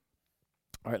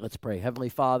All right, let's pray. Heavenly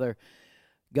Father,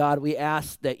 God, we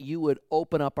ask that you would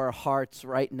open up our hearts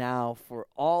right now for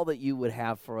all that you would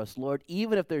have for us, Lord,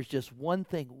 even if there's just one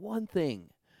thing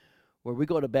where we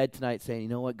go to bed tonight saying, you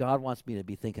know what, God wants me to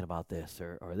be thinking about this,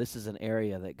 or this is an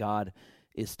area that God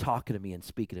is talking to me and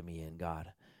speaking to me in,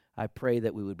 God. I pray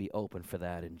that we would be open for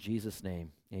that. In Jesus'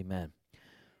 name, amen.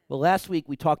 Well, last week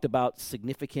we talked about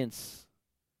significance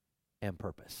and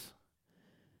purpose.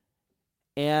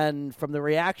 And from the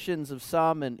reactions of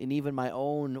some and even my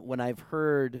own when I've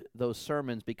heard those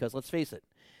sermons, because let's face it,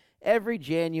 every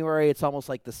January it's almost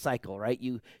like the cycle, right?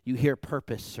 You hear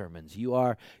purpose sermons. You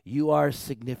are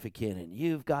significant, and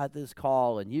you've got this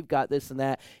call, and you've got this and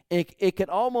that. It can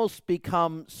almost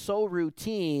become so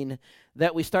routine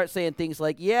that we start saying things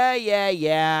like,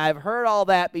 yeah, I've heard all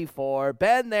that before,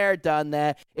 been there, done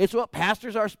that. It's what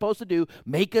pastors are supposed to do,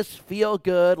 make us feel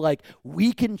good, like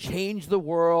we can change the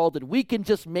world, and we can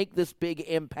just make this big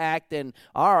impact, and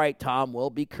all right, Tom, we'll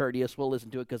be courteous, we'll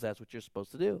listen to it because that's what you're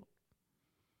supposed to do.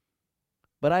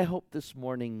 But I hope this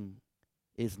morning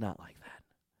is not like that.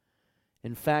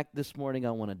 In fact, this morning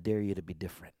I want to dare you to be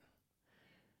different.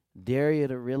 Dare you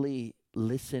to really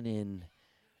listen in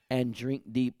and drink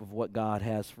deep of what God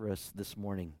has for us this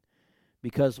morning.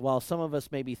 Because while some of us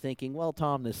may be thinking, well,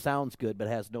 Tom, this sounds good, but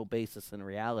has no basis in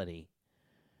reality,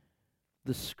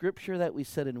 the scripture that we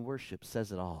said in worship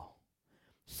says it all.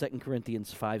 2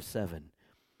 Corinthians 5:7.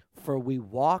 For we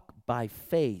walk by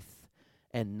faith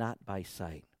and not by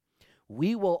sight.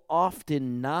 We will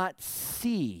often not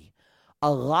see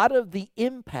a lot of the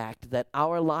impact that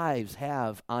our lives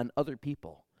have on other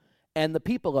people and the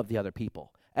people of the other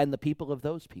people and the people of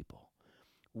those people.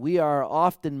 We are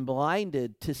often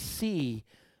blinded to see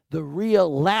the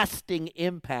real lasting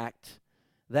impact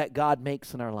that God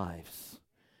makes in our lives.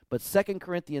 But 2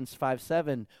 Corinthians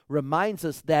 5:7 reminds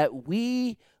us that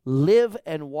we live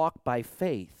and walk by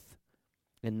faith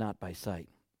and not by sight.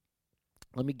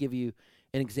 Let me give you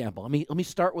an example. Let me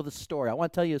start with a story. I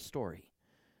want to tell you a story.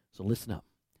 So listen up.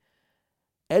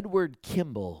 Edward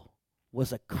Kimball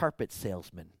was a carpet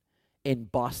salesman in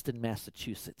Boston,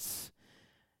 Massachusetts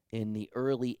in the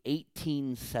early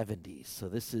 1870s. So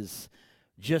this is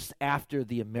just after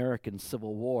the American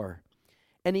Civil War.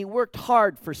 And he worked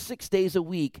hard for 6 days a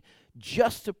week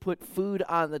just to put food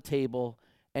on the table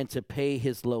and to pay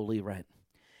his lowly rent.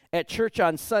 At church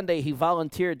on Sunday, he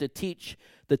volunteered to teach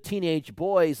the teenage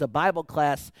boys a Bible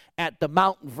class at the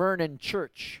Mount Vernon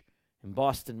Church in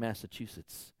Boston,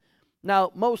 Massachusetts.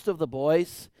 Now, most of the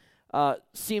boys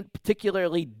seemed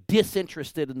particularly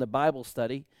disinterested in the Bible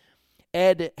study.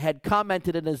 Ed had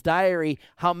commented in his diary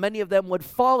how many of them would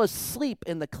fall asleep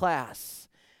in the class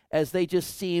as they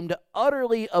just seemed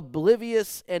utterly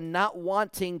oblivious and not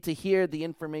wanting to hear the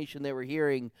information they were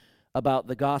hearing about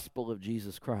the gospel of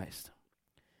Jesus Christ.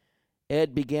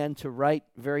 Ed began to write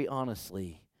very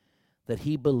honestly that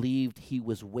he believed he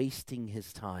was wasting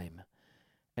his time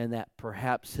and that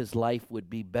perhaps his life would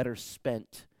be better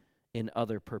spent in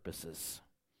other purposes.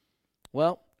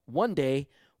 Well, one day,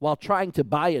 while trying to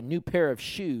buy a new pair of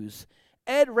shoes,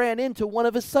 Ed ran into one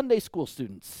of his Sunday school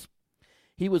students.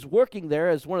 He was working there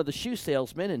as one of the shoe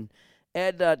salesmen, and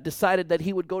Ed decided that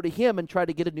he would go to him and try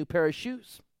to get a new pair of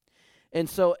shoes. And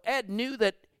so Ed knew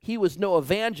that he was no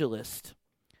evangelist,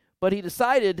 but he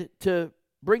decided to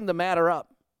bring the matter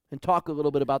up and talk a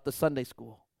little bit about the Sunday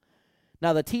school.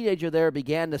 Now, the teenager there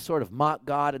began to sort of mock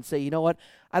God and say, you know what,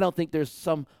 I don't think there's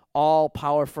some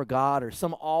all-power for God or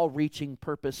some all-reaching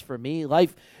purpose for me.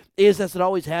 Life is as it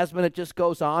always has been. It just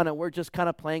goes on, and we're just kind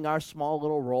of playing our small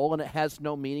little role, and it has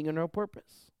no meaning and no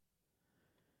purpose.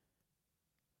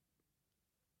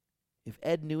 If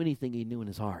Ed knew anything, he knew in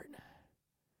his heart.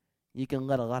 You can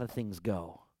let a lot of things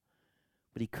go,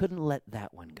 but he couldn't let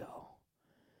that one go.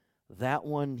 That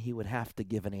one he would have to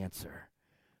give an answer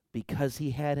because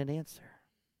he had an answer.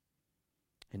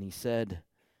 And he said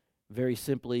very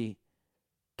simply,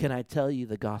 can I tell you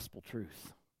the gospel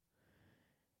truth?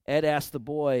 Ed asked the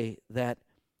boy that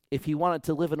if he wanted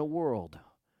to live in a world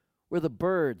where the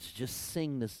birds just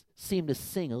seem to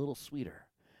sing a little sweeter,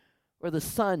 or the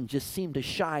sun just seemed to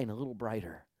shine a little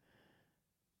brighter,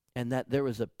 and that there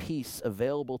was a peace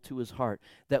available to his heart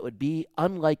that would be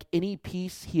unlike any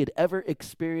peace he had ever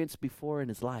experienced before in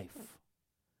his life.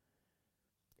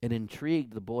 And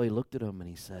intrigued, the boy looked at him and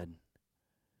he said,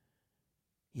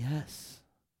 yes,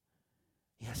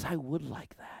 I would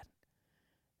like that,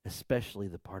 especially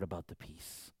the part about the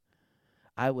peace.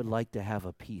 I would like to have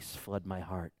a peace flood my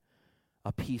heart,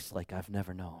 a peace like I've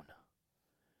never known.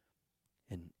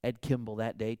 And Ed Kimball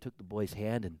that day took the boy's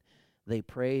hand and they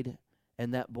prayed,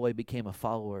 and that boy became a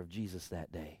follower of Jesus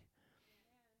that day.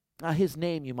 Now, his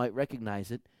name, you might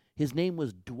recognize it. His name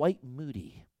was Dwight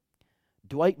Moody.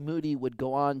 Dwight Moody would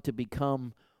go on to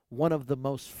become one of the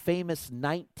most famous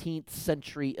 19th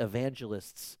century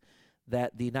evangelists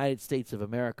that the United States of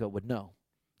America would know,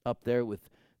 up there with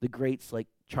the greats like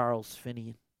Charles Finney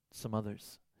and some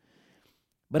others.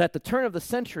 But at the turn of the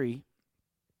century,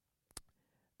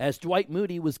 as Dwight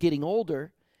Moody was getting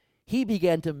older, he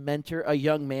began to mentor a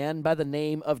young man by the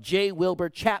name of J. Wilbur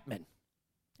Chapman.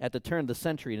 At the turn of the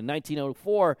century, in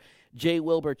 1904, J.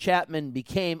 Wilbur Chapman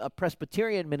became a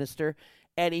Presbyterian minister,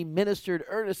 and he ministered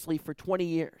earnestly for 20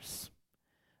 years.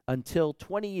 Until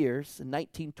 20 years, in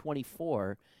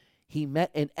 1924, he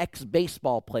met an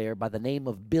ex-baseball player by the name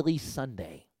of Billy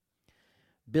Sunday.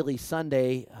 Billy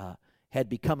Sunday had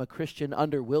become a Christian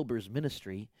under Wilbur's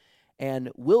ministry, and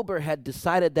Wilbur had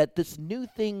decided that this new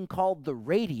thing called the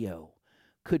radio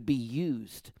could be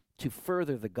used to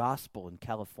further the gospel in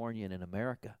California and in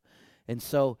America. And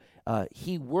so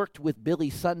he worked with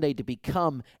Billy Sunday to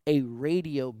become a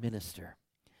radio minister.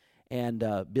 And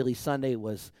Billy Sunday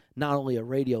was not only a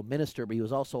radio minister, but he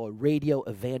was also a radio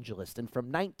evangelist. And from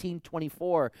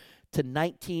 1924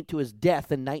 to his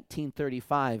death in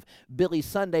 1935, Billy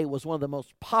Sunday was one of the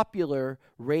most popular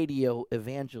radio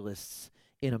evangelists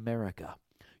in America.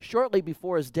 Shortly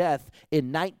before his death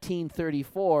in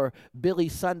 1934, Billy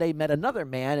Sunday met another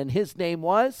man, and his name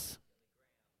was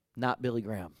not Billy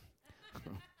Graham.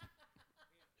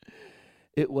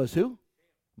 It was who?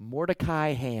 Mordecai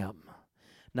Ham.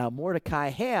 Now, Mordecai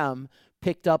Ham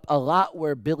picked up a lot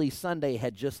where Billy Sunday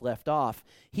had just left off.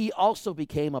 He also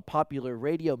became a popular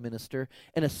radio minister,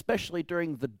 and especially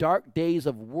during the dark days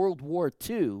of World War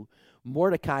II,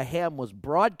 Mordecai Ham was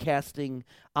broadcasting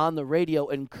on the radio,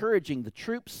 encouraging the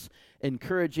troops,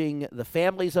 encouraging the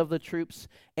families of the troops,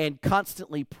 and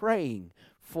constantly praying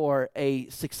for a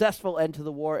successful end to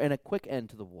the war and a quick end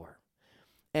to the war.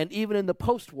 And even in the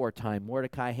post-war time,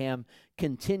 Mordecai Ham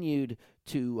continued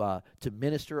to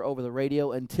minister over the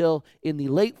radio until in the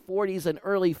late 40s and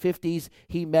early 50s,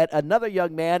 he met another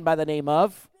young man by the name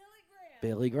of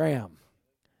Billy Graham.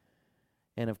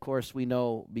 And of course, we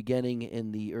know beginning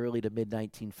in the early to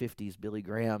mid-1950s, Billy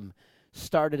Graham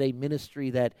started a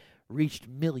ministry that reached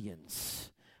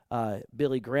millions.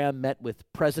 Billy Graham met with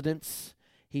presidents.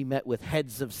 He met with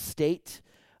heads of state.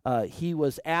 He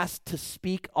was asked to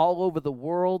speak all over the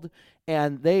world,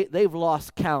 and they've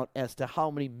lost count as to how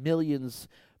many millions,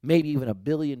 maybe even 1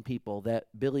 billion people that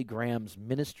Billy Graham's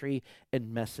ministry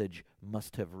and message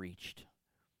must have reached.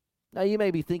 Now, you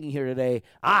may be thinking here today,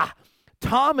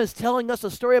 Tom is telling us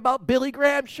a story about Billy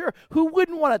Graham. Sure, who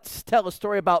wouldn't want to tell a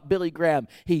story about Billy Graham?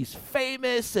 He's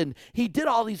famous, and he did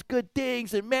all these good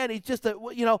things, and man, he's just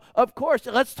of course,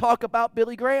 let's talk about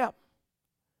Billy Graham.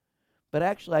 But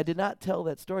actually, I did not tell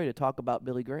that story to talk about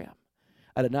Billy Graham.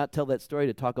 I did not tell that story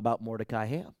to talk about Mordecai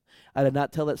Ham. I did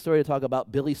not tell that story to talk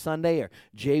about Billy Sunday or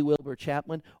J. Wilbur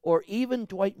Chapman or even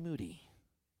Dwight Moody.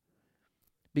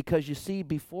 Because you see,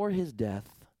 before his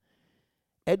death,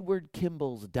 Edward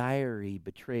Kimball's diary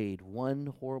betrayed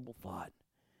one horrible thought.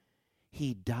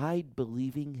 He died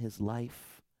believing his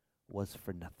life was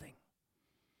for nothing.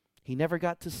 He never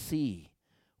got to see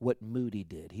what Moody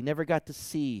did. He never got to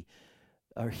see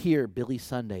or hear Billy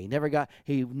Sunday.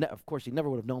 Of course, he never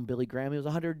would have known Billy Graham. He was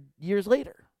 100 years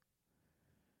later.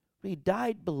 But he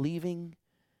died believing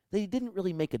that he didn't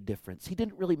really make a difference. He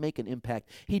didn't really make an impact.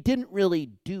 He didn't really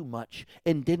do much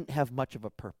and didn't have much of a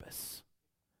purpose.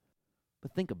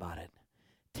 But think about it.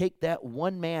 Take that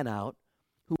one man out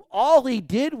who all he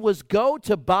did was go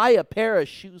to buy a pair of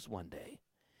shoes one day.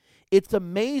 It's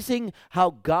amazing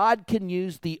how God can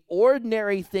use the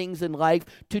ordinary things in life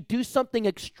to do something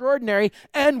extraordinary,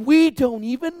 and we don't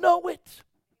even know it.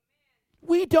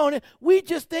 We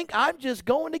just think, I'm just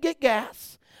going to get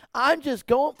gas. I'm just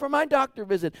going for my doctor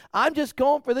visit. I'm just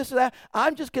going for this or that.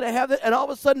 I'm just going to have that. And all of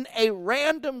a sudden, a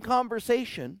random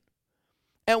conversation,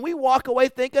 and we walk away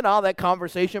thinking, that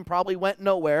conversation probably went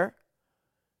nowhere.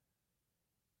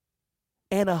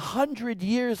 And 100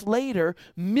 years later,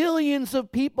 millions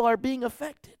of people are being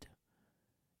affected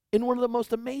in one of the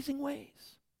most amazing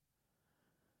ways.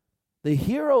 The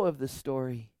hero of this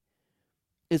story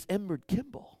is Edward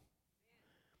Kimball,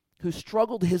 who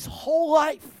struggled his whole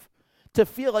life to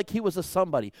feel like he was a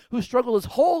somebody, who struggled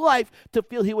his whole life to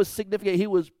feel he was significant. He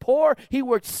was poor. He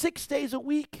worked 6 days a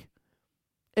week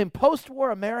in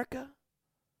post-war America.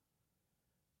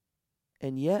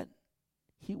 And yet,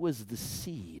 he was the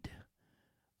seed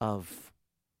of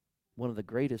one of the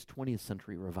greatest 20th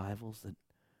century revivals that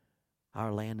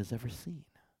our land has ever seen.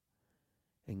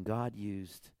 And God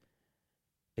used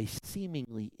a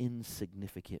seemingly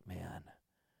insignificant man,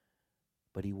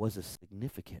 but he was a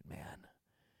significant man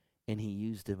and he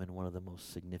used him in one of the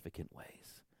most significant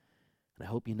ways. And I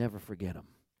hope you never forget him,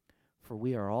 for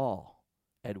we are all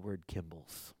Edward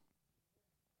Kimball's.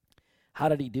 How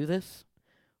did he do this?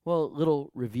 Well, a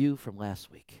little review from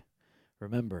last week.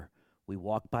 Remember, we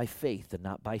walk by faith and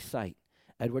not by sight.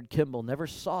 Edward Kimball never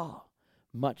saw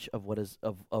much of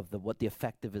what the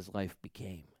effect of his life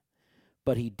became.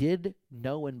 But he did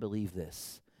know and believe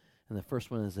this. And the first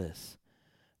one is this: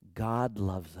 God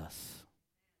loves us.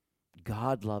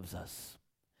 God loves us.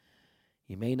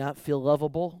 You may not feel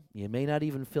lovable. You may not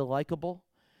even feel likable.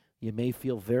 You may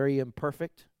feel very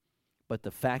imperfect. But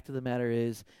the fact of the matter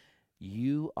is,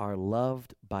 you are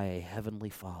loved by a heavenly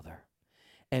Father.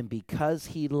 And because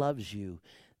he loves you,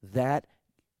 that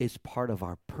is part of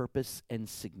our purpose and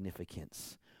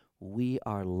significance. We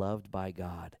are loved by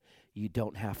God. You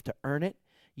don't have to earn it.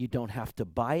 You don't have to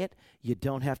buy it. You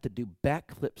don't have to do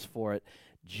backflips for it.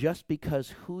 Just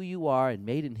because who you are and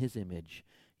made in his image,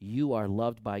 you are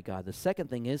loved by God. The second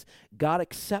thing is, God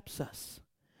accepts us.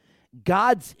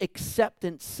 God's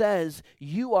acceptance says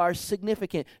you are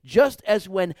significant. Just as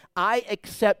when I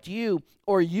accept you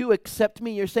or you accept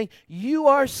me, you're saying you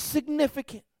are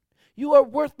significant. You are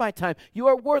worth my time. You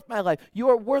are worth my life. You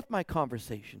are worth my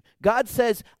conversation. God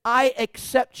says, I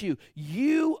accept you.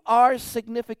 You are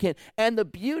significant. And the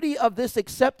beauty of this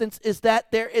acceptance is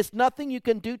that there is nothing you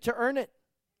can do to earn it.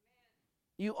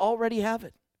 You already have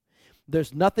it.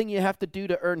 There's nothing you have to do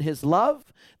to earn his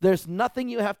love. There's nothing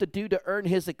you have to do to earn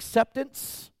his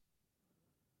acceptance.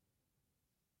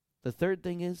 The third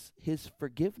thing is his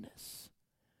forgiveness.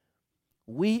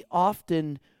 We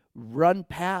often run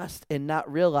past and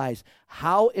not realize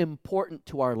how important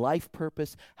to our life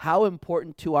purpose, how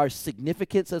important to our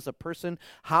significance as a person,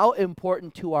 how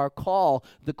important to our call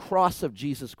the cross of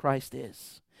Jesus Christ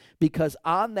is. Because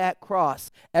on that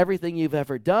cross, everything you've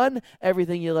ever done,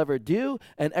 everything you'll ever do,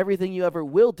 and everything you ever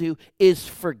will do is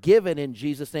forgiven in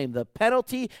Jesus' name. The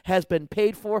penalty has been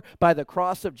paid for by the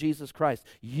cross of Jesus Christ.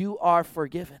 You are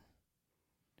forgiven.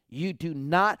 You do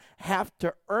not have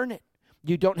to earn it.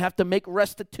 You don't have to make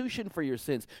restitution for your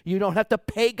sins. You don't have to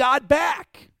pay God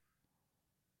back.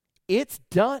 It's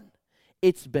done.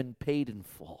 It's been paid in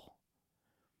full.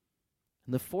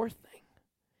 And the fourth thing,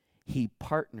 he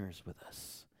partners with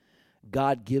us.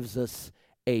 God gives us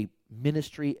a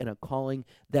ministry and a calling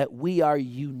that we are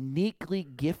uniquely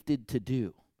gifted to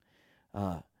do.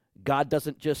 God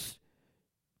doesn't just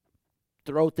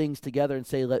throw things together and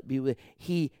say, let be with.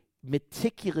 He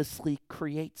meticulously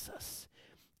creates us,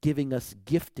 giving us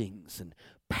giftings and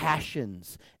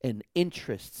passions and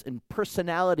interests and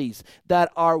personalities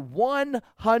that are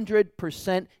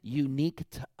 100% unique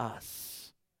to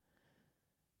us.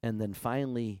 And then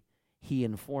finally, he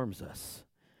informs us.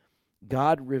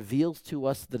 God reveals to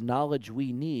us the knowledge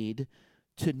we need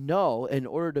to know in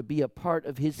order to be a part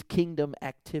of his kingdom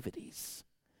activities.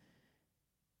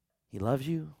 He loves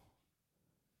you.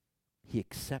 He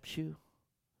accepts you.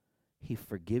 He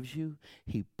forgives you.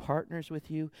 He partners with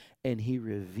you. And he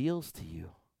reveals to you.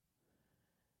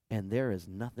 And there is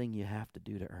nothing you have to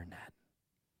do to earn that.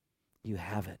 You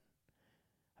have it.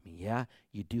 I mean, yeah,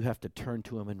 you do have to turn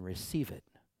to him and receive it.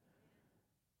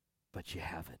 But you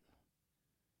have it.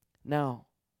 Now,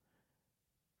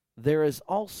 there is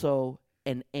also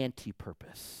an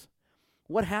anti-purpose.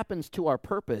 What happens to our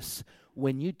purpose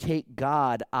when you take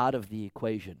God out of the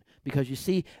equation? Because you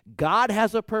see, God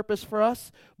has a purpose for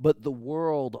us, but the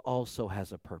world also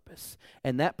has a purpose.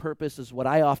 And that purpose is what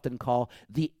I often call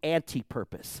the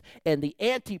anti-purpose. And the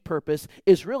anti-purpose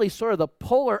is really sort of the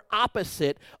polar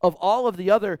opposite of all of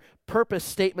the other purpose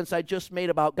statements I just made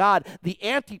about God. The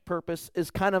anti-purpose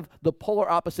is kind of the polar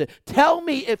opposite. Tell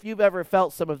me if you've ever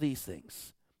felt some of these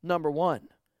things. Number one,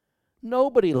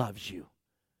 nobody loves you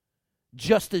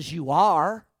just as you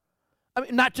are. I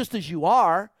mean, not just as you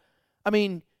are. I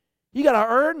mean, you got to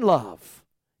earn love.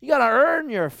 You got to earn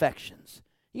your affections.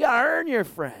 You got to earn your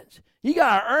friends. You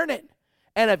got to earn it.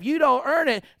 And if you don't earn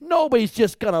it, nobody's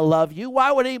just going to love you.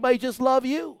 Why would anybody just love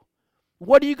you?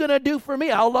 What are you going to do for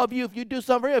me? I'll love you if you do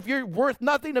something for me. If you're worth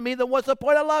nothing to me, then what's the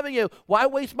point of loving you? Why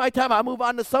waste my time? I'll move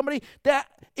on to somebody that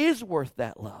is worth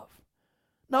that love.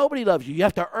 Nobody loves you. You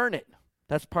have to earn it.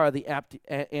 That's part of the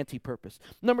anti-purpose.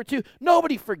 Number two,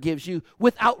 nobody forgives you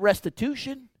without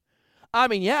restitution. I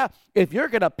mean, yeah, if you're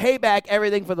going to pay back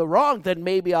everything for the wrong, then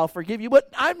maybe I'll forgive you. But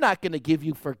I'm not going to give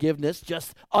you forgiveness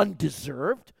just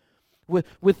undeserved,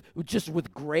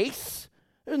 with grace.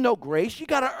 There's no grace. You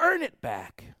got to earn it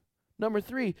back. Number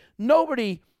three,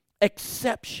 nobody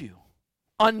accepts you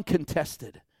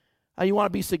uncontested. You want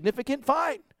to be significant?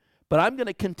 Fine. But I'm going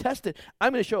to contest it.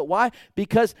 I'm going to show it. Why?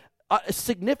 Because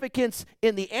significance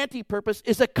in the anti-purpose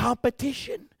is a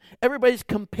competition. Everybody's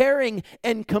comparing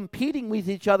and competing with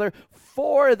each other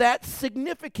for that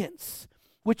significance,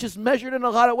 which is measured in a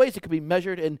lot of ways. It could be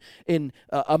measured in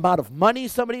amount of money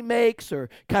somebody makes, or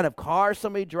kind of car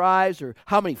somebody drives, or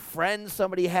how many friends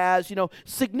somebody has. You know,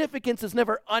 significance is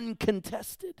never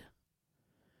uncontested.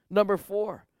 Number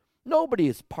 4, nobody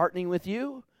is partnering with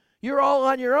you. You're all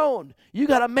on your own. You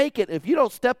got to make it. If you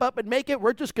don't step up and make it,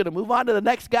 we're just going to move on to the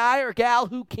next guy or gal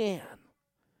who can.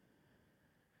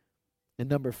 And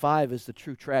number 5 is the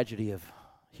true tragedy of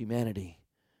humanity.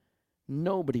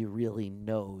 Nobody really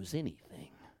knows anything.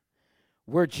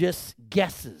 We're just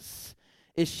guesses.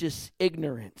 It's just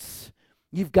ignorance.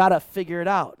 You've got to figure it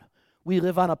out. We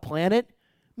live on a planet.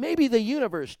 Maybe the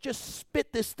universe just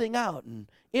spit this thing out, and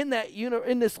in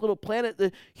this little planet,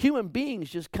 the human beings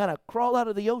just kind of crawl out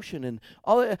of the ocean, and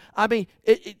all.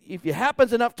 If it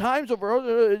happens enough times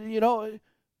over,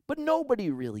 but nobody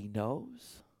really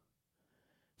knows.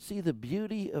 See, the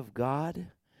beauty of God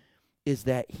is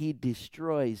that He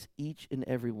destroys each and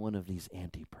every one of these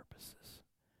anti-purposes.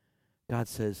 God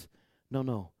says,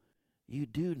 no, you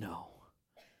do know.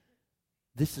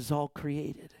 This is all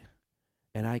created.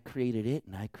 And I created it,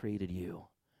 and I created you.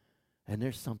 And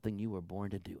there's something you were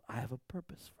born to do. I have a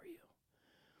purpose for you.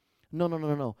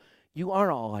 No. You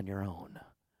aren't all on your own.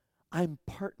 I'm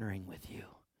partnering with you.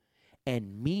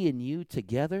 And me and you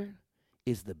together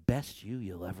is the best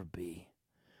you'll ever be.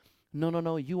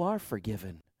 No, you are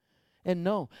forgiven. And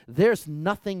no, there's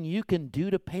nothing you can do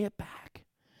to pay it back.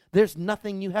 There's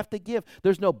nothing you have to give.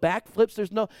 There's no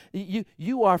backflips.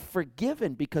 You are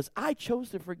forgiven because I chose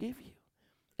to forgive you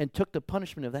and took the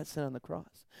punishment of that sin on the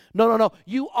cross. No.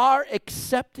 You are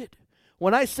accepted.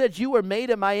 When I said you were made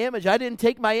in my image, I didn't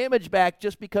take my image back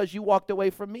just because you walked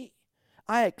away from me.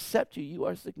 I accept you. You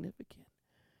are significant.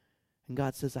 And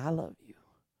God says, I love you.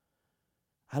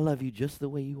 I love you just the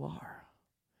way you are.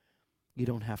 You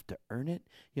don't have to earn it.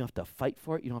 You don't have to fight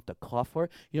for it. You don't have to claw for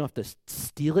it. You don't have to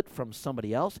steal it from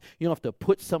somebody else. You don't have to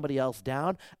put somebody else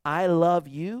down. I love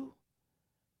you.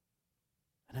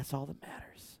 And that's all that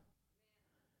matters.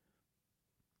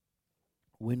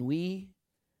 When we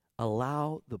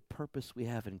allow the purpose we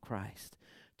have in Christ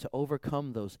to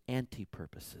overcome those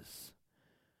anti-purposes,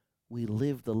 we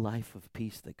live the life of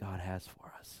peace that God has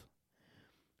for us.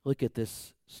 Look at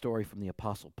this story from the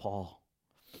Apostle Paul.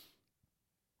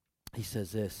 He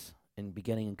says this,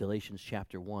 beginning in Galatians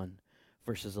chapter 1,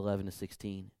 verses 11 to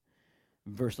 16.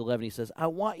 In verse 11, he says, I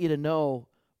want you to know,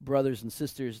 brothers and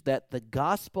sisters, that the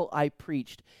gospel I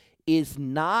preached is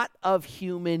not of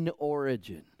human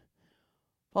origin.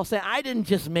 Paul said, I didn't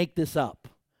just make this up.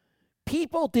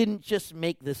 People didn't just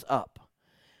make this up.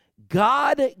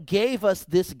 God gave us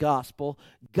this gospel.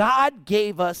 God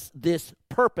gave us this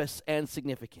purpose and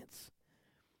significance.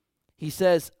 He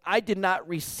says, I did not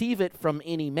receive it from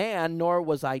any man, nor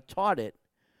was I taught it,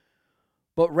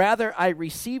 but rather I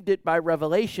received it by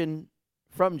revelation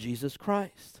from Jesus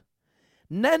Christ.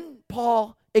 And then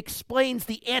Paul explains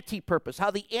the anti-purpose, how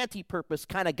the anti-purpose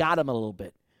kind of got him a little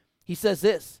bit. He says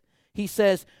this. He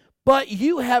says, but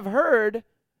you have heard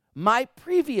my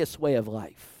previous way of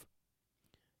life.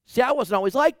 See, I wasn't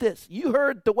always like this. You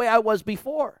heard the way I was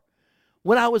before,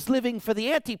 when I was living for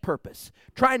the anti-purpose,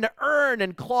 trying to earn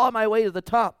and claw my way to the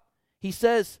top. He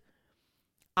says,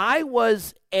 I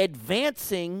was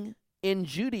advancing in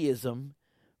Judaism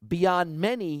beyond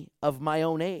many of my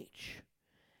own age,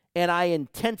 and I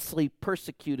intensely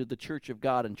persecuted the church of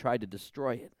God and tried to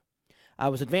destroy it. I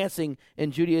was advancing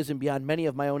in Judaism beyond many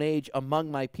of my own age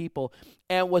among my people,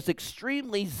 and was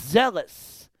extremely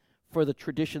zealous for the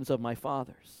traditions of my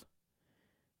fathers.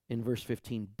 In verse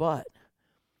 15, but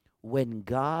when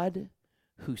God,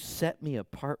 who set me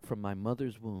apart from my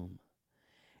mother's womb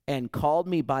and called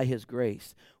me by his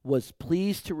grace, was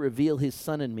pleased to reveal his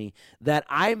Son in me, that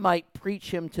I might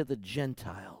preach him to the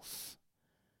Gentiles.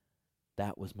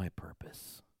 That was my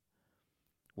purpose.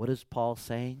 What is Paul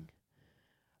saying?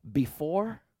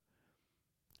 Before,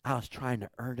 I was trying to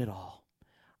earn it all.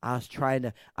 I was trying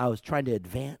to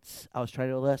advance. I was trying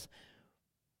to do less.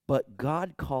 But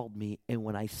God called me, and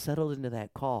when I settled into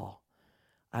that call,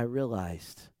 I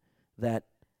realized that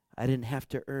I didn't have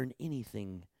to earn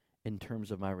anything in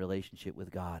terms of my relationship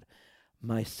with God.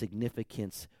 My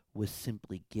significance was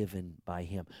simply given by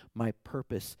him. My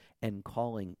purpose and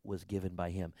calling was given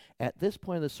by him. At this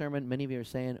point of the sermon, many of you are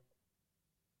saying,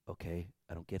 okay,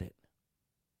 I don't get it.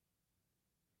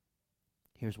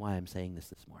 Here's why I'm saying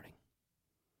this morning.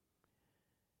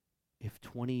 If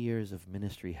 20 years of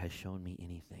ministry has shown me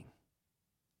anything,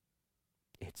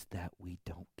 it's that we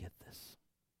don't get this.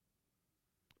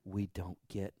 We don't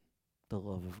get the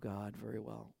love of God very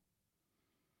well.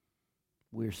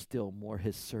 We're still more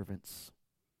his servants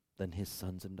than his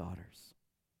sons and daughters.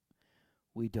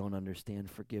 We don't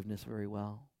understand forgiveness very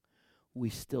well.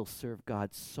 We still serve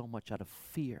God so much out of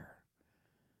fear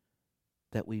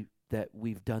that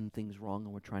we've done things wrong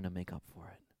and we're trying to make up for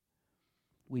it.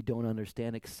 We don't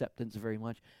understand acceptance very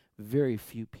much. Very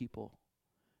few people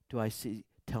do I see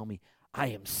tell me, I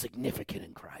am significant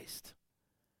in Christ.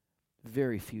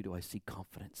 Very few do I see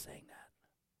confident saying that.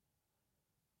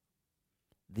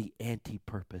 The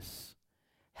anti-purpose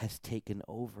has taken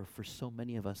over for so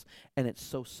many of us, and it's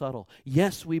so subtle.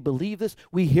 Yes, we believe this.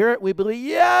 We hear it. We believe,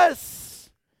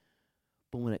 yes.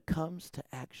 But when it comes to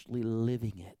actually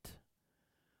living it,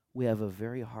 we have a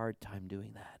very hard time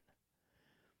doing that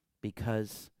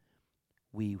because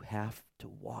we have to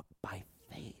walk by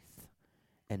faith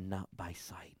and not by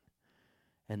sight.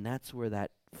 And that's where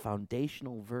that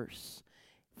foundational verse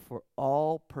for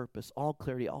all purpose, all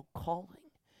clarity, all calling,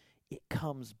 it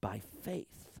comes by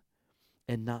faith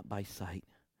and not by sight.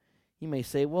 You may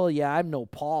say, well, yeah, I'm no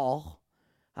Paul.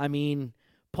 I mean,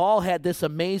 Paul had this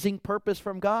amazing purpose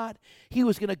from God. He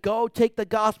was going to go take the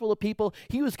gospel to people.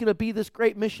 He was going to be this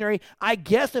great missionary. I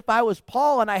guess if I was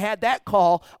Paul and I had that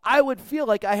call, I would feel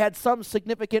like I had some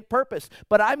significant purpose.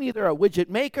 But I'm either a widget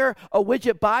maker, a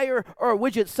widget buyer, or a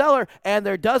widget seller, and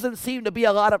there doesn't seem to be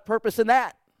a lot of purpose in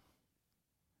that.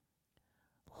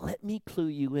 Let me clue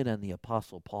you in on the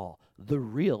Apostle Paul, the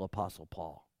real Apostle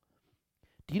Paul.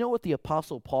 Do you know what the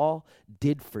Apostle Paul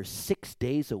did for 6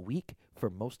 days a week for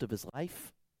most of his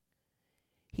life?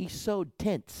 He sewed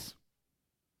tents.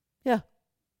 Yeah,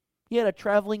 he had a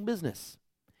traveling business.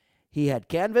 He had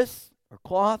canvas or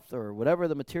cloth or whatever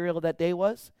the material of that day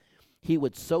was. He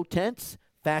would sew tents,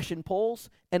 fashion poles,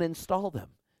 and install them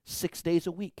 6 days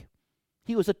a week.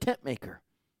 He was a tent maker,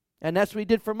 and that's what he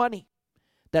did for money.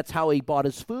 That's how he bought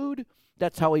his food.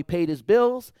 That's how he paid his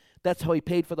bills. That's how he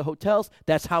paid for the hotels.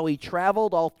 That's how he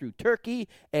traveled all through Turkey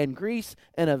and Greece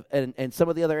and some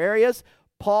of the other areas.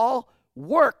 Paul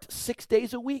worked 6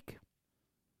 days a week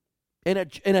in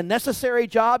a necessary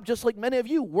job, just like many of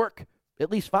you work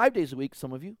at least 5 days a week,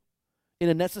 some of you, in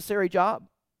a necessary job.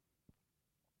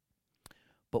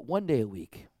 But 1 day a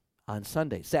week, on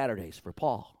Sundays, Saturdays for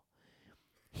Paul,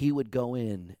 he would go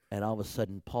in, and all of a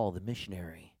sudden Paul, the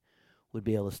missionary, would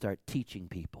be able to start teaching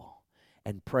people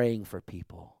and praying for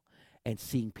people and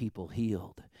seeing people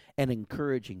healed and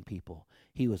encouraging people.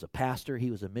 He was a pastor. He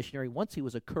was a missionary. Once he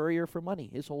was a courier for money.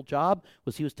 His whole job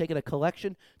was he was taking a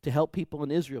collection to help people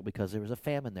in Israel because there was a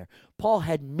famine there. Paul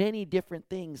had many different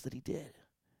things that he did.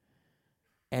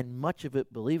 And much of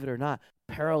it, believe it or not,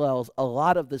 parallels a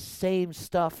lot of the same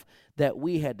stuff that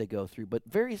we had to go through. But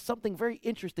something very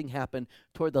interesting happened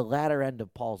toward the latter end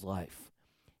of Paul's life.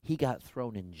 He got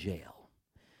thrown in jail.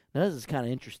 Now, this is kind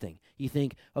of interesting. You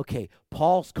think, okay,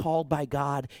 Paul's called by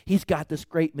God. He's got this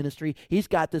great ministry. He's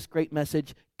got this great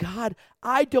message. God,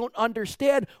 I don't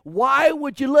understand. Why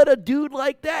would you let a dude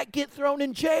like that get thrown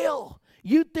in jail?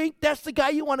 You think that's the guy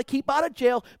you want to keep out of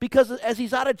jail because as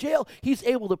he's out of jail, he's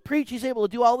able to preach. He's able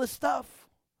to do all this stuff.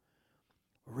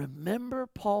 Remember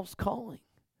Paul's calling.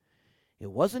 It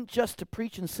wasn't just to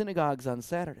preach in synagogues on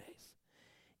Saturdays.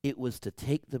 It was to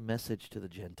take the message to the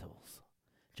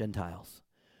Gentiles.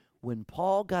 When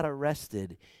Paul got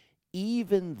arrested,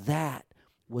 even that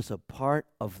was a part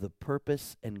of the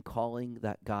purpose and calling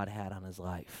that God had on his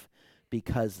life.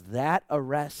 Because that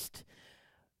arrest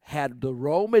had the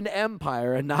Roman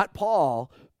Empire, and not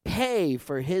Paul, pay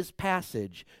for his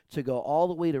passage to go all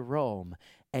the way to Rome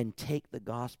and take the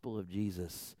gospel of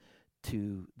Jesus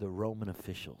to the Roman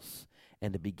officials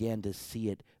and to begin to see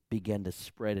it begin to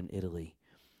spread in Italy.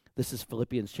 This is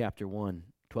Philippians chapter 1.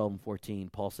 12 and 14,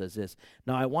 Paul says this,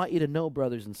 "Now I want you to know,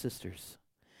 brothers and sisters,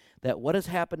 that what has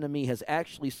happened to me has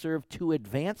actually served to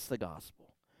advance the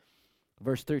gospel."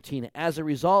 Verse 13, "As a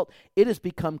result, it has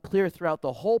become clear throughout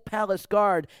the whole palace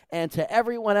guard and to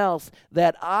everyone else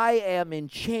that I am in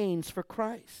chains for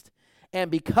Christ. And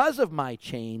because of my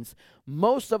chains,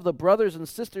 most of the brothers and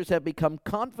sisters have become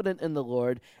confident in the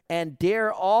Lord and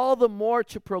dare all the more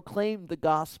to proclaim the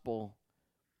gospel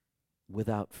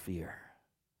without fear."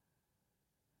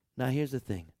 Now, here's the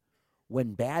thing.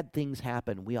 When bad things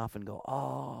happen, we often go,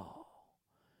 oh.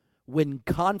 When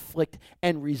conflict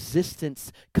and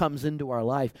resistance comes into our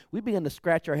life, we begin to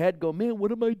scratch our head, go, man,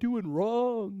 what am I doing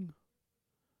wrong?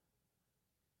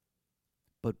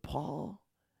 But Paul,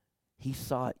 he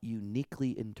saw it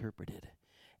uniquely interpreted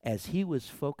as he was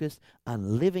focused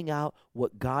on living out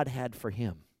what God had for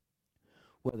him.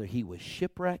 Whether he was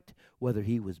shipwrecked, whether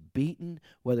he was beaten,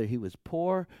 whether he was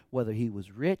poor, whether he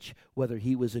was rich, whether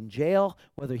he was in jail,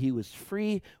 whether he was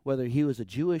free, whether he was a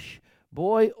Jewish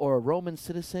boy or a Roman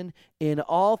citizen, in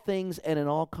all things and in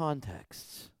all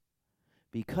contexts,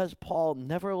 because Paul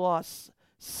never lost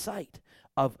sight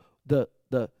of the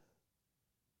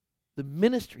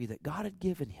ministry that God had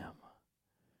given him.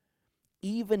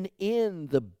 Even in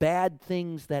the bad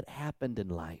things that happened in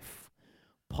life,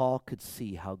 Paul could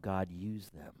see how God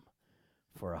used them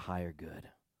for a higher good,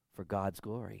 for God's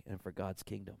glory, and for God's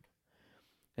kingdom.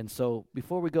 And so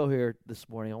before we go here this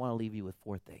morning, I want to leave you with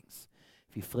 4 things.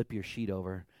 If you flip your sheet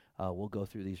over, we'll go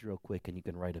through these real quick and you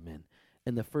can write them in.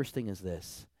 And the first thing is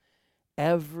this.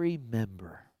 Every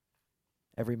member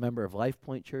of Life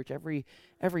Point Church,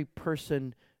 every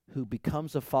person who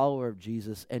becomes a follower of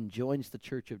Jesus and joins the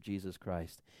Church of Jesus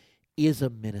Christ is a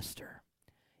minister.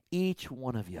 Each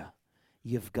one of you,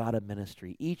 you've got a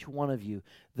ministry. Each one of you,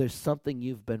 there's something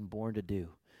you've been born to do.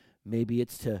 Maybe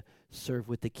it's to serve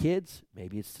with the kids.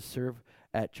 Maybe it's to serve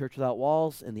at Church Without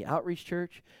Walls in the outreach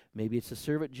church. Maybe it's to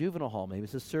serve at juvenile hall. Maybe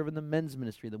it's to serve in the men's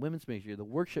ministry, the women's ministry, the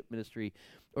worship ministry.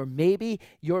 Or maybe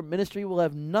your ministry will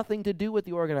have nothing to do with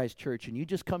the organized church and you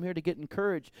just come here to get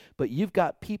encouraged, but you've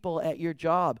got people at your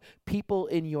job, people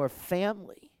in your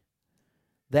family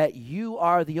that you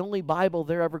are the only Bible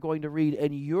they're ever going to read,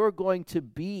 and you're going to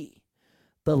be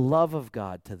the love of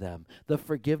God to them, the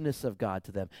forgiveness of God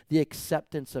to them, the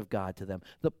acceptance of God to them,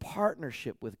 the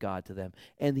partnership with God to them,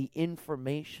 and the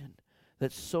information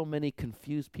that so many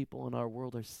confused people in our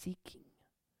world are seeking.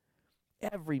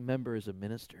 Every member is a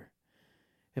minister.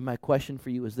 And my question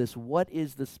for you is this: what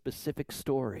is the specific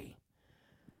story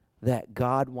that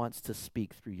God wants to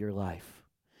speak through your life?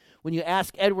 When you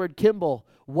ask Edward Kimball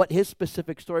what his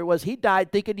specific story was, he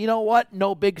died thinking, you know what,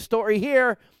 no big story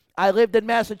here. I lived in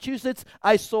Massachusetts,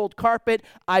 I sold carpet,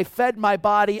 I fed my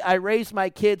body, I raised my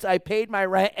kids, I paid my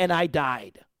rent, and I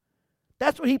died.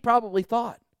 That's what he probably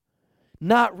thought.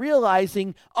 Not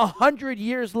realizing 100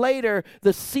 years later,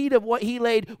 the seed of what he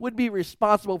laid would be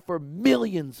responsible for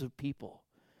millions of people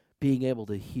being able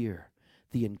to hear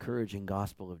the encouraging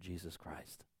gospel of Jesus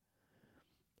Christ.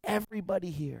 Everybody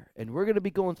here, and we're going to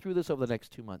be going through this over the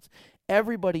next 2 months,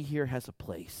 everybody here has a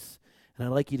place. And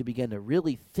I'd like you to begin to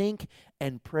really think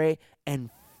and pray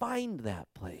and find that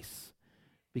place.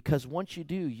 Because once you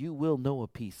do, you will know a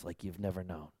peace like you've never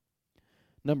known.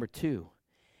 Number 2,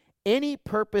 any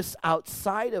purpose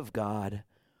outside of God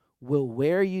will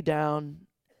wear you down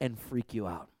and freak you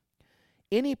out.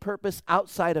 Any purpose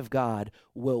outside of God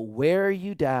will wear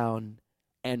you down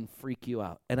and freak you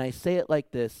out. And I say it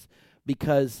like this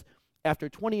because after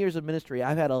 20 years of ministry,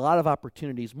 I've had a lot of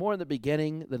opportunities, more in the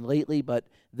beginning than lately, but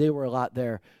they were a lot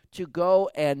there, to go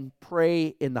and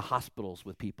pray in the hospitals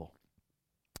with people.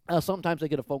 Sometimes I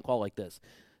get a phone call like this.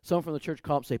 Someone from the church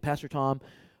call up and say, Pastor Tom,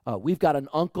 we've got an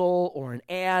uncle or an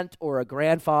aunt or a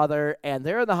grandfather, and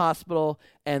they're in the hospital,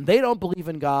 and they don't believe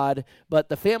in God, but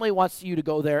the family wants you to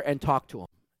go there and talk to them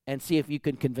and see if you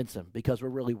can convince them, because we're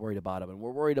really worried about him, and we're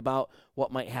worried about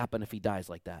what might happen if he dies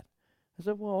like that. I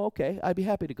said, well, okay, I'd be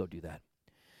happy to go do that.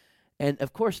 And,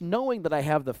 of course, knowing that I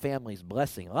have the family's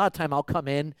blessing, a lot of time I'll come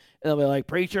in and they'll be like,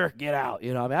 preacher, get out.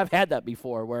 You know, I mean, I've had that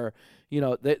before where, you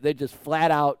know, they just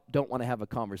flat out don't want to have a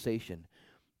conversation.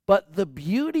 But the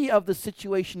beauty of the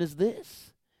situation is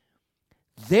this.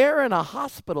 They're in a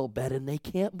hospital bed and they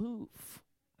can't move.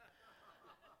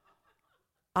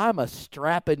 I'm a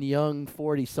strapping young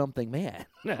 40-something man.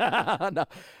 No.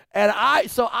 And I,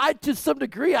 to some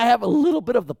degree, I have a little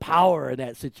bit of the power in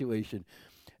that situation.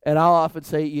 And I'll often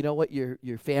say, you know what,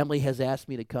 your family has asked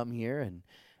me to come here, and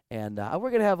we're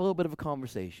going to have a little bit of a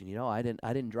conversation. You know, I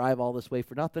didn't drive all this way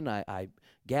for nothing. I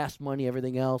gas money,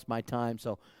 everything else, my time.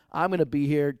 So I'm going to be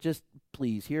here. Just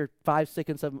please, hear 5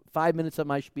 minutes of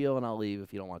my spiel, and I'll leave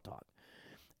if you don't want to talk.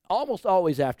 Almost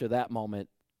always after that moment,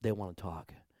 they want to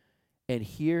talk. And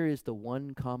here is the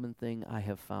one common thing I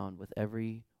have found with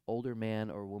every older man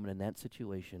or woman in that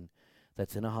situation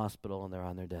that's in a hospital and they're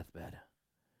on their deathbed.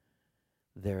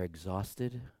 They're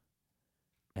exhausted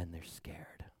and they're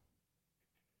scared.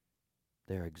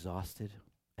 They're exhausted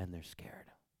and they're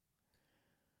scared.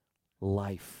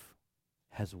 Life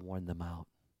has worn them out.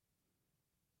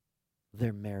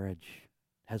 Their marriage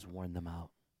has worn them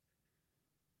out.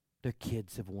 Their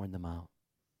kids have worn them out.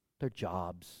 Their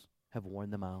jobs have worn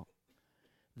them out.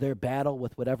 Their battle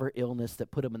with whatever illness that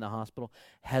put them in the hospital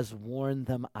has worn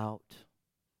them out.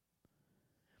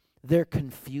 Their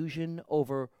confusion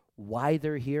over why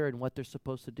they're here and what they're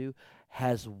supposed to do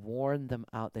has worn them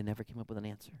out. They never came up with an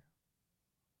answer.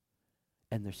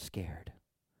 And they're scared.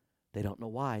 They don't know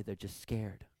why. They're just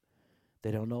scared.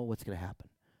 They don't know what's going to happen.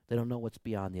 They don't know what's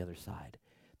beyond the other side.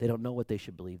 They don't know what they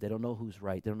should believe. They don't know who's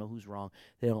right. They don't know who's wrong.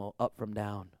 They don't know up from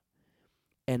down.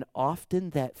 And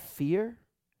often that fear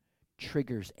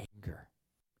triggers anger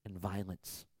and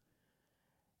violence.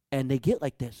 And they get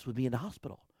like this with me in the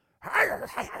hospital.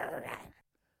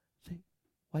 Say,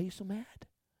 why are you so mad?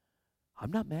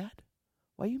 I'm not mad.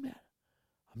 Why are you mad?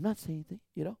 I'm not saying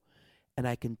anything. And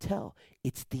I can tell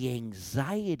it's the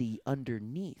anxiety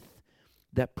underneath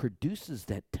that produces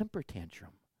that temper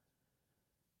tantrum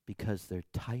because they're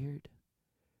tired,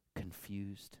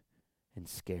 confused, and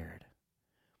scared.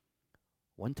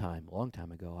 One time, a long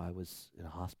time ago, I was in a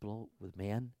hospital with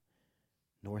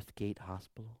Northgate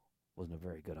Hospital. Wasn't a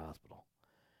very good hospital.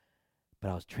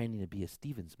 But I was training to be a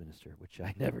Stevens minister, which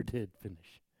I never did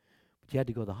finish. But you had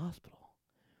to go to the hospital.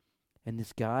 And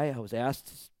this guy, I was asked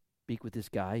to speak with this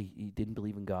guy. He didn't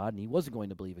believe in God, and he wasn't going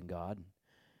to believe in God. And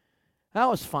that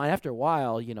was fine. After a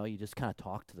while, you just kind of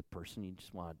talk to the person. You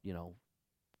just want to,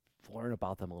 learn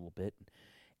about them a little bit.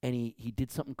 And he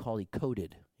did something called he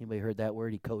coded. Anybody heard that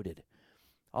word? He coded.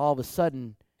 All of a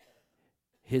sudden,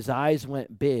 his eyes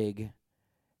went big,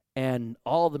 and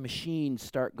all the machines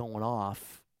start going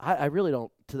off. I really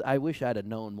don't. I wish I'd have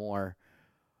known more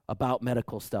about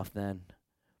medical stuff then.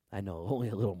 I know only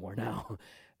a little more now.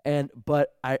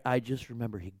 But I just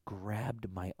remember he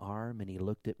grabbed my arm and he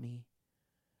looked at me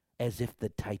as if the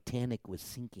Titanic was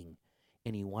sinking,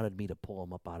 and he wanted me to pull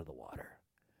him up out of the water.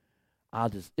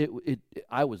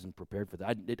 I wasn't prepared for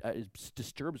that. It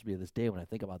disturbs me to this day when I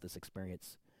think about this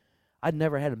experience. I'd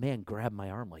never had a man grab my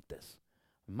arm like this.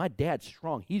 My dad's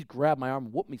strong. He's grabbed my arm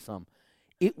and whooped me some.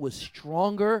 It was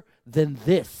stronger than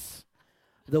this.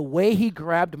 The way he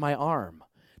grabbed my arm.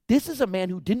 This is a man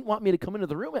who didn't want me to come into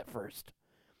the room at first.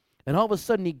 And all of a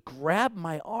sudden he grabbed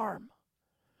my arm.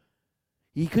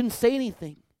 He couldn't say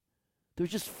anything. There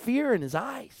was just fear in his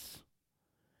eyes.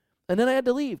 And then I had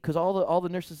to leave because all the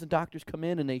nurses and doctors come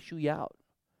in and they shoo you out.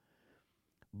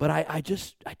 But I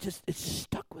just it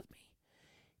stuck with me.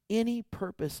 Any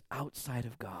purpose outside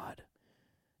of God,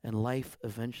 and life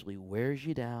eventually wears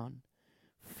you down,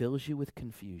 fills you with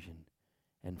confusion,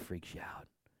 and freaks you out.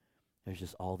 There's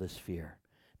just all this fear.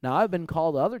 Now, I've been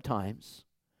called other times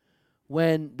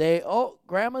when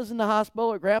grandma's in the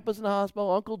hospital or grandpa's in the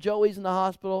hospital, Uncle Joey's in the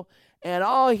hospital, and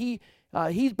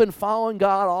he's been following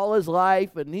God all his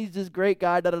life, and he's this great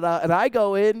guy, da-da-da. And I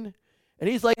go in, and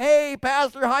he's like, hey,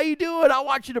 pastor, how you doing? I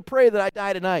want you to pray that I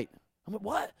die tonight. I'm like,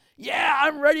 what? Yeah,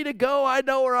 I'm ready to go. I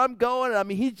know where I'm going. I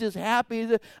mean, he's just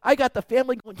happy. I got the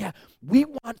family going, yeah, we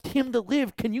want him to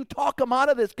live. Can you talk him out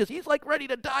of this? Because he's like ready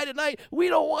to die tonight. We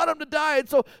don't want him to die. And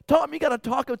so Tom, you got to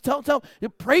talk him, tell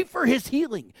him, pray for his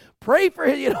healing. Pray for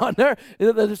his, and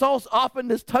there's also often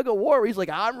this tug of war where he's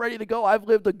like, I'm ready to go. I've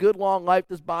lived a good long life.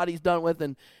 This body's done with.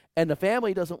 And the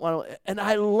family doesn't want to. And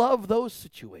I love those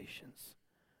situations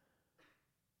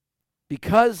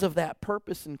because of that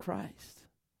purpose in Christ.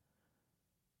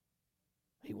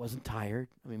 He wasn't tired.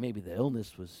 I mean, maybe the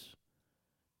illness was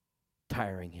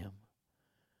tiring him.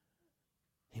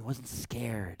 He wasn't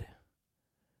scared.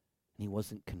 And he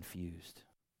wasn't confused.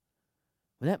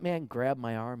 When that man grabbed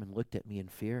my arm and looked at me in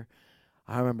fear,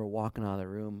 I remember walking out of the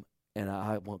room and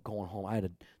I went going home. I had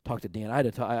to talk to Dan. I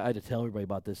had to tell everybody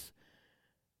about this.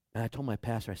 And I told my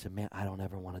pastor, I said, man, I don't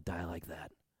ever want to die like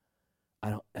that.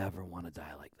 I don't ever want to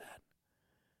die like that.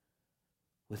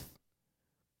 With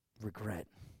regret.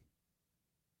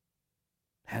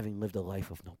 Having lived a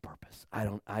life of no purpose.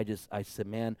 I said,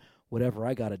 man, whatever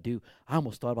I got to do. I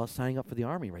almost thought about signing up for the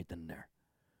Army right then and there.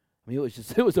 I mean,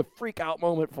 it was a freak out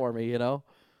moment for me,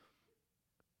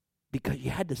 because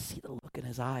you had to see the look in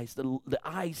his eyes. The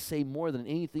eyes say more than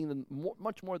anything,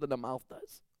 much more than the mouth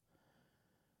does.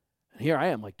 And here I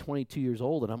am, like 22 years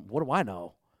old, and what do I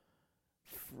know?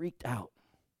 Freaked out.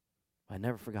 I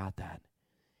never forgot that.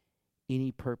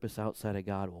 Any purpose outside of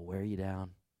God will wear you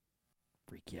down,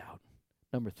 freak you out.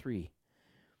 Number 3,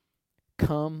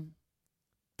 come,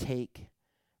 take,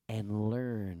 and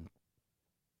learn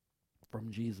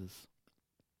from Jesus.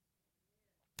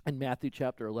 In Matthew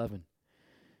chapter 11,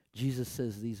 Jesus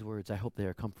says these words. I hope they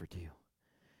are comfort to you.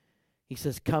 He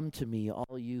says, come to me,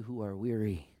 all you who are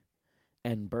weary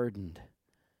and burdened,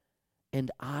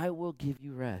 and I will give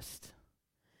you rest.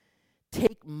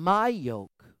 Take my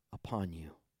yoke upon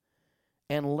you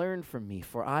and learn from me,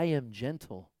 for I am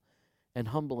gentle and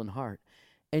humble in heart,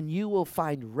 and you will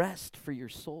find rest for your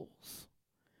souls.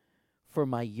 For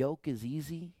my yoke is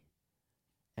easy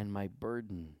and my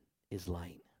burden is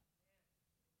light.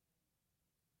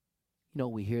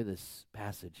 We hear this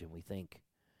passage and we think,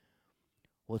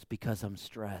 well, it's because I'm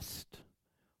stressed,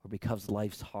 or because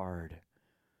life's hard,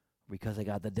 or because I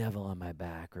got the devil on my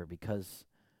back, or because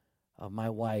of my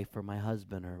wife or my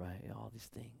husband, or all these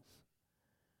things.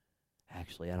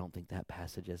 Actually, I don't think that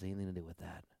passage has anything to do with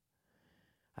that.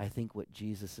 I think what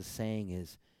Jesus is saying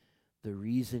is the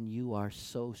reason you are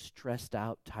so stressed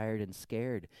out, tired, and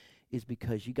scared is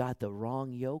because you got the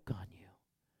wrong yoke on you.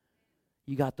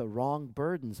 You got the wrong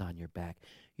burdens on your back.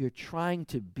 You're trying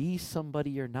to be somebody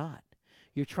you're not.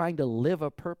 You're trying to live a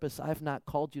purpose I've not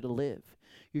called you to live.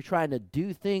 You're trying to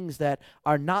do things that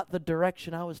are not the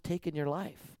direction I was taking your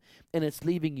life. And it's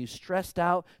leaving you stressed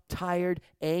out, tired,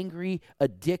 angry,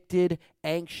 addicted,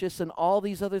 anxious, and all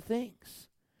these other things.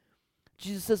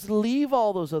 Jesus says, leave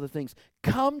all those other things.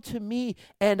 Come to me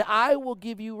and I will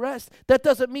give you rest. That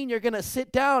doesn't mean you're going to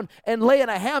sit down and lay in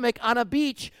a hammock on a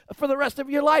beach for the rest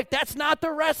of your life. That's not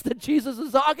the rest that Jesus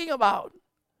is talking about.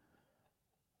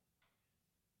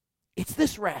 It's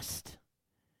this rest.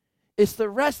 It's the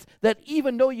rest that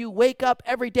even though you wake up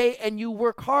every day and you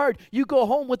work hard, you go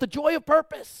home with the joy of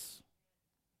purpose.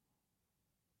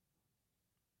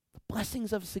 The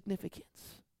blessings of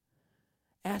significance.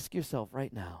 Ask yourself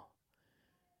right now,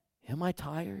 am I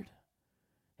tired?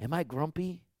 Am I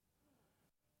grumpy?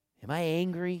 Am I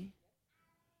angry?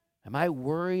 Am I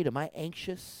worried? Am I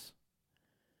anxious?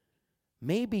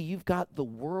 Maybe you've got the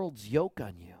world's yoke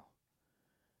on you,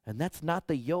 and that's not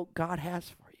the yoke God has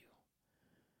for you.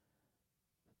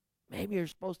 Maybe you're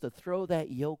supposed to throw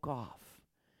that yoke off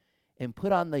and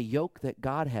put on the yoke that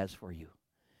God has for you.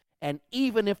 And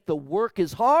even if the work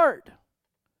is hard,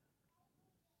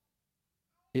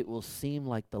 it will seem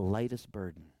like the lightest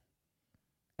burden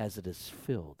as it is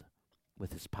filled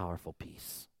with his powerful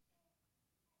peace.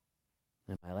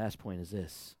 And my last point is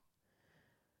this.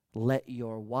 Let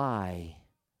your why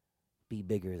be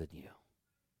bigger than you.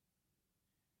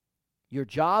 Your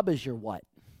job is your what.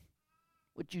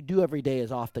 What you do every day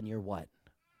is often your what.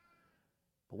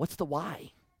 But what's the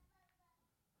why?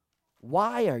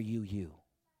 Why are you you?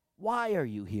 Why are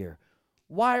you here?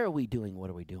 Why are we doing what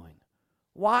are we doing?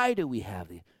 Why do we have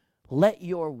the? Let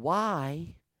your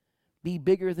why be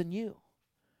bigger than you.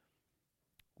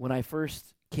 When I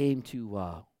first came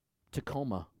to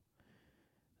Tacoma,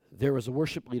 there was a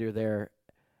worship leader there,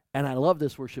 and I love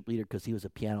this worship leader because he was a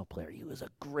piano player. He was a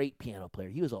great piano player.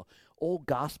 He was an old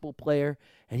gospel player,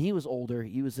 and he was older.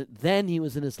 He was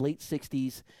in his late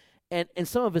 60s, and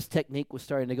some of his technique was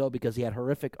starting to go because he had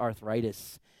horrific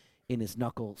arthritis in his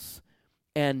knuckles.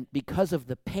 And because of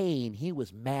the pain, he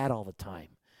was mad all the time.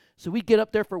 So we'd get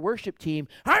up there for worship team,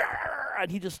 and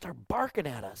he'd just start barking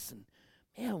at us. And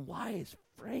man, why is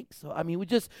Frank so? I mean,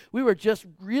 we were just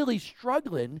really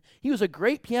struggling. He was a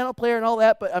great piano player and all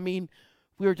that, but I mean,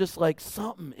 we were just like,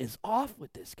 something is off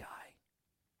with this guy.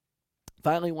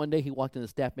 Finally, one day he walked in the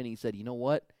staff meeting. He said, "You know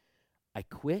what? I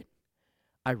quit.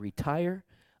 I retire.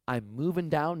 I'm moving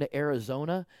down to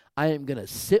Arizona. I am going to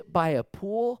sit by a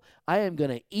pool. I am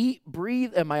going to eat,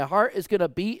 breathe, and my heart is going to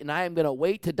beat, and I am going to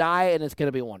wait to die, and it's going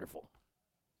to be wonderful."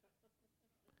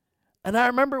 And I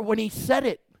remember when he said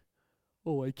it,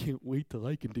 oh, I can't wait till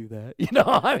I can do that.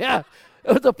 I mean,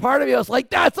 it was a part of me. I was like,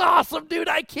 that's awesome, dude.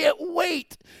 I can't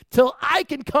wait till I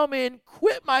can come in,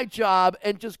 quit my job,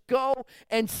 and just go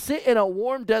and sit in a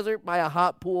warm desert by a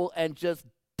hot pool and just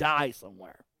die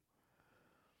somewhere.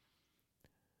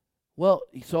 Well,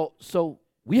 so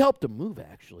we helped him move,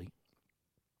 actually.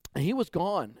 And he was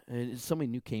gone. And somebody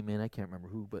new came in. I can't remember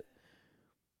who. But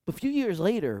a few years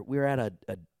later, we were at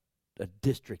a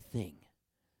district thing.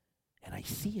 And I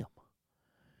see him.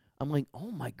 I'm like, oh,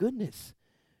 my goodness.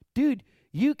 Dude,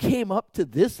 you came up to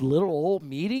this little old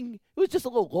meeting? It was just a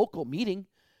little local meeting.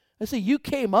 I said, you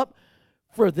came up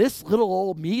for this little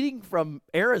old meeting from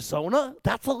Arizona?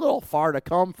 That's a little far to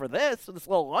come for this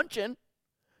little luncheon.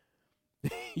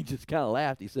 He just kind of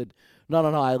laughed. He said, no,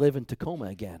 I live in Tacoma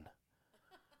again.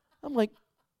 I'm like,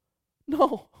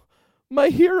 no, my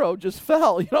hero just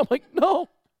fell. I'm like, no,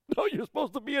 you're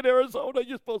supposed to be in Arizona.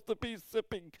 You're supposed to be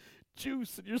sipping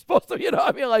juice. And you're supposed to,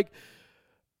 I mean, like,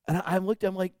 and I'm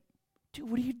like, dude,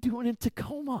 what are you doing in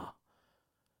Tacoma?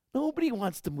 Nobody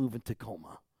wants to move in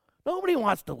Tacoma. Nobody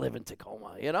wants to live in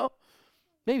Tacoma,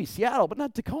 Maybe Seattle, but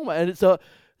not Tacoma. And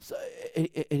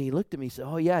and he looked at me and said,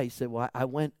 oh, yeah. He said, well, I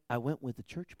went with the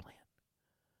church plant.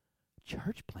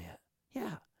 Church plant?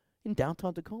 Yeah, in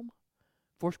downtown Tacoma.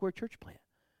 Foursquare church plant.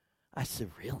 I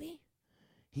said, really?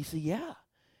 He said, yeah.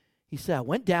 He said, I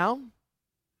went down,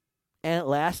 and it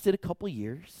lasted a couple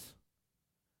years,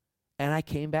 and I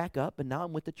came back up, and now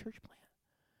I'm with the church plant.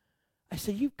 I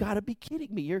said, you've got to be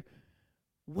kidding me.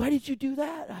 Why did you do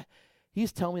that?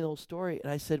 He's telling me the whole story,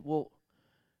 and I said, well,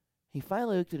 he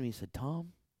finally looked at me and said,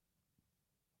 Tom,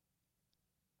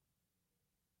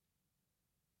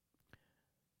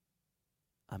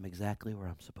 I'm exactly where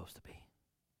I'm supposed to be.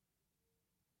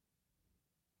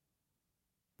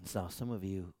 And so some of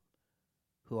you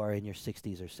who are in your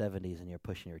 60s or 70s and you're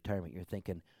pushing your retirement, you're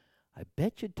thinking, I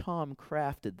bet you Tom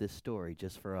crafted this story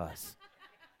just for us.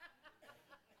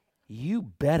 You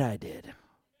bet I did.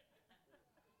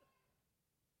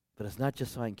 But it's not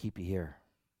just so I can keep you here.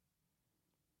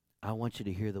 I want you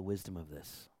to hear the wisdom of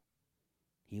this.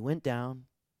 He went down.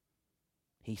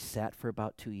 He sat for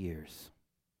about 2 years.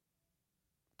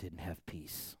 Didn't have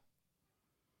peace.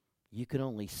 You can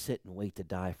only sit and wait to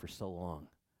die for so long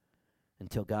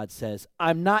until God says,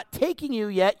 I'm not taking you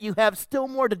yet. You have still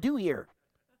more to do here.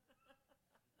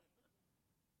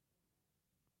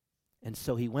 And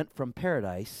so he went from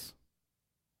paradise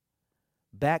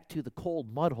back to the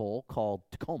cold mud hole called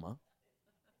Tacoma.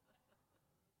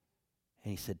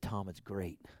 And he said, Tom, it's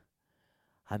great.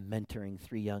 I'm mentoring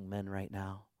 3 young men right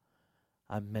now.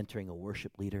 I'm mentoring a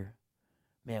worship leader.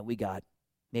 Man, we got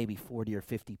maybe 40 or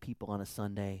 50 people on a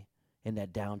Sunday in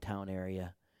that downtown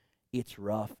area. It's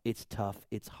rough, it's tough,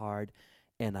 it's hard,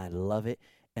 and I love it,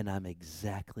 and I'm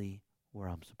exactly where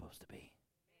I'm supposed to be.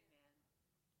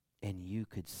 Amen. And you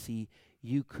could see,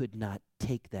 you could not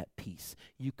take that peace.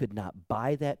 You could not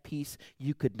buy that peace.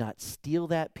 You could not steal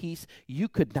that peace. You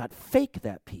could not fake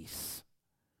that peace.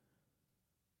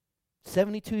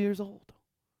 72 years old.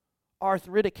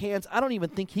 Arthritic hands. I don't even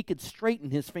think he could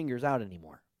straighten his fingers out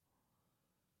anymore.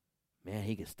 Man,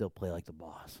 he could still play like the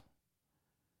boss.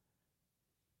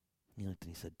 He looked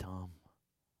and he said, Tom,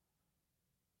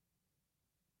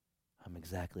 I'm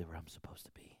exactly where I'm supposed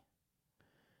to be.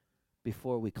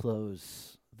 Before we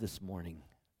close this morning,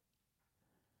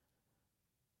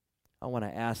 I want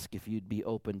to ask if you'd be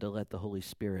open to let the Holy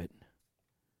Spirit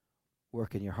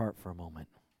work in your heart for a moment.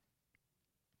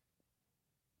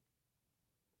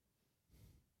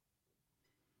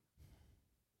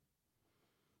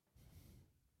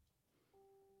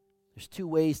 There's 2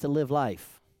 ways to live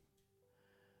life.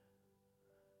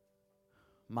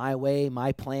 My way,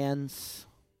 my plans,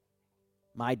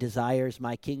 my desires,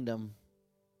 my kingdom,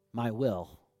 my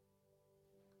will.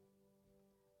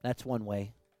 That's one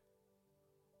way.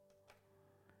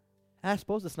 I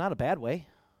suppose it's not a bad way.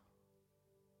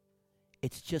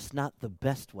 It's just not the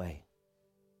best way.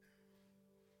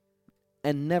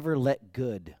 And never let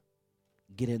good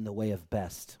get in the way of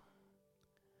best.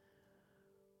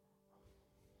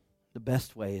 The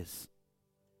best way is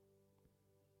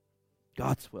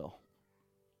God's will,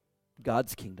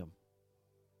 God's kingdom,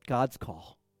 God's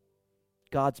call,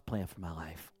 God's plan for my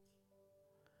life.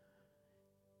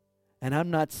 And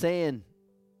I'm not saying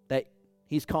that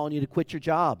he's calling you to quit your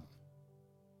job.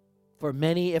 For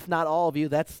many, if not all of you,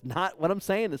 that's not what I'm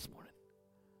saying this morning.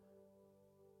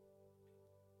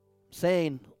 I'm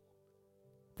saying,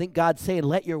 I think God's saying,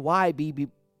 let your why be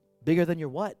bigger than your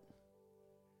what.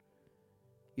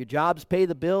 Your jobs pay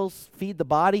the bills, feed the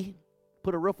body,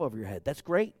 put a roof over your head. That's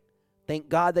great. Thank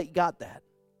God that you got that.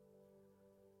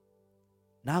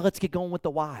 Now let's get going with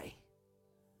the why.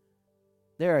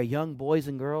 There are young boys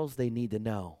and girls, they need to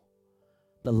know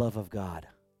the love of God.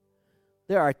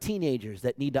 There are teenagers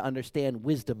that need to understand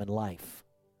wisdom in life.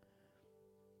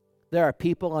 There are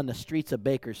people on the streets of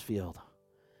Bakersfield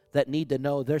that need to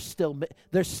know they're still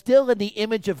in the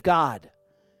image of God,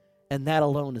 and that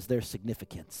alone is their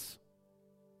significance.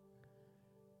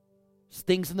 There's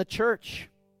things in the church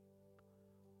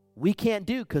we can't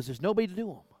do because there's nobody to do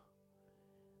them.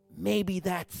 Maybe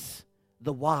that's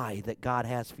the why that God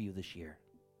has for you this year.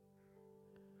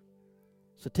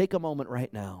 So take a moment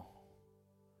right now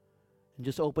and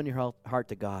just open your heart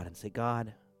to God and say,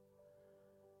 God,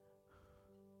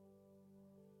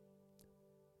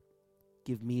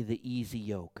 give me the easy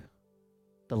yoke,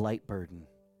 the light burden,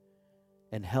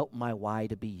 and help my why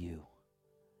to be you.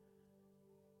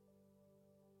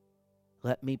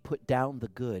 Let me put down the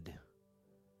good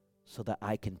so that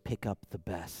I can pick up the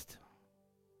best.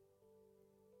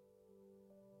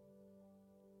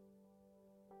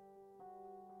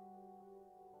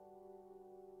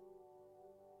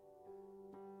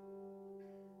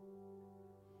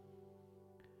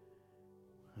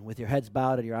 And with your heads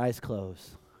bowed and your eyes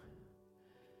closed,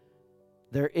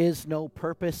 there is no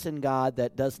purpose in God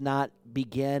that does not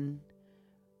begin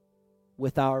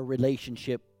with our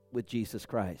relationship with Jesus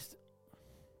Christ.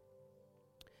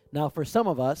 Now, for some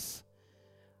of us,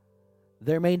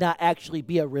 there may not actually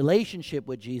be a relationship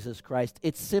with Jesus Christ.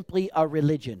 It's simply a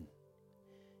religion.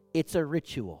 It's a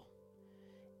ritual.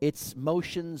 It's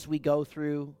motions we go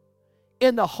through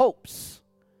in the hopes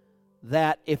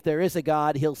that if there is a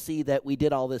God, he'll see that we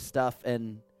did all this stuff.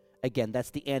 And again,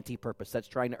 that's the anti-purpose. That's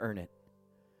trying to earn it.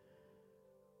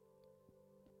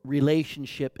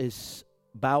 Relationship is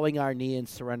bowing our knee and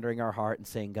surrendering our heart and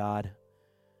saying, God,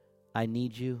 I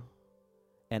need you.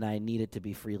 And I need it to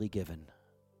be freely given.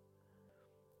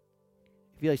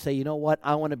 If you say, you know what,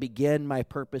 I want to begin my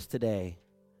purpose today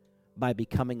by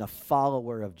becoming a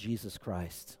follower of Jesus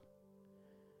Christ.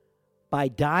 by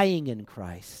dying in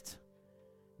Christ,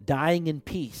 dying in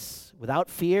peace, without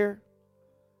fear,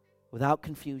 without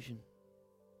confusion,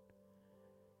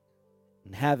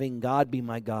 and having God be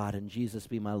my God and Jesus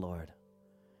be my Lord.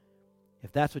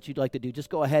 If that's what you'd like to do, just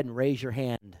go ahead and raise your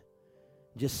hand.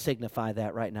 Just signify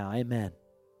that right now. Amen.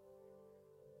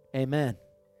 Amen.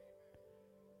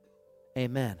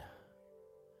 Amen.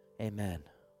 Amen.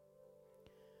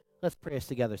 Let's pray this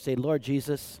together. Say, Lord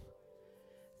Jesus,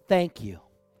 thank you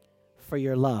for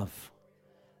your love.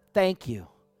 Thank you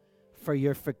for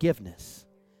your forgiveness.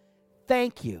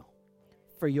 Thank you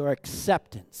for your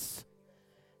acceptance.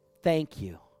 Thank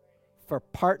you for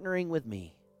partnering with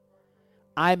me.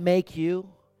 I make you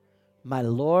my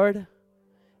Lord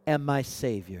and my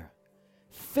Savior.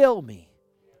 Fill me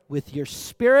with your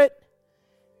Spirit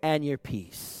and your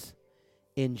peace.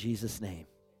 In Jesus' name,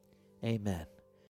 amen.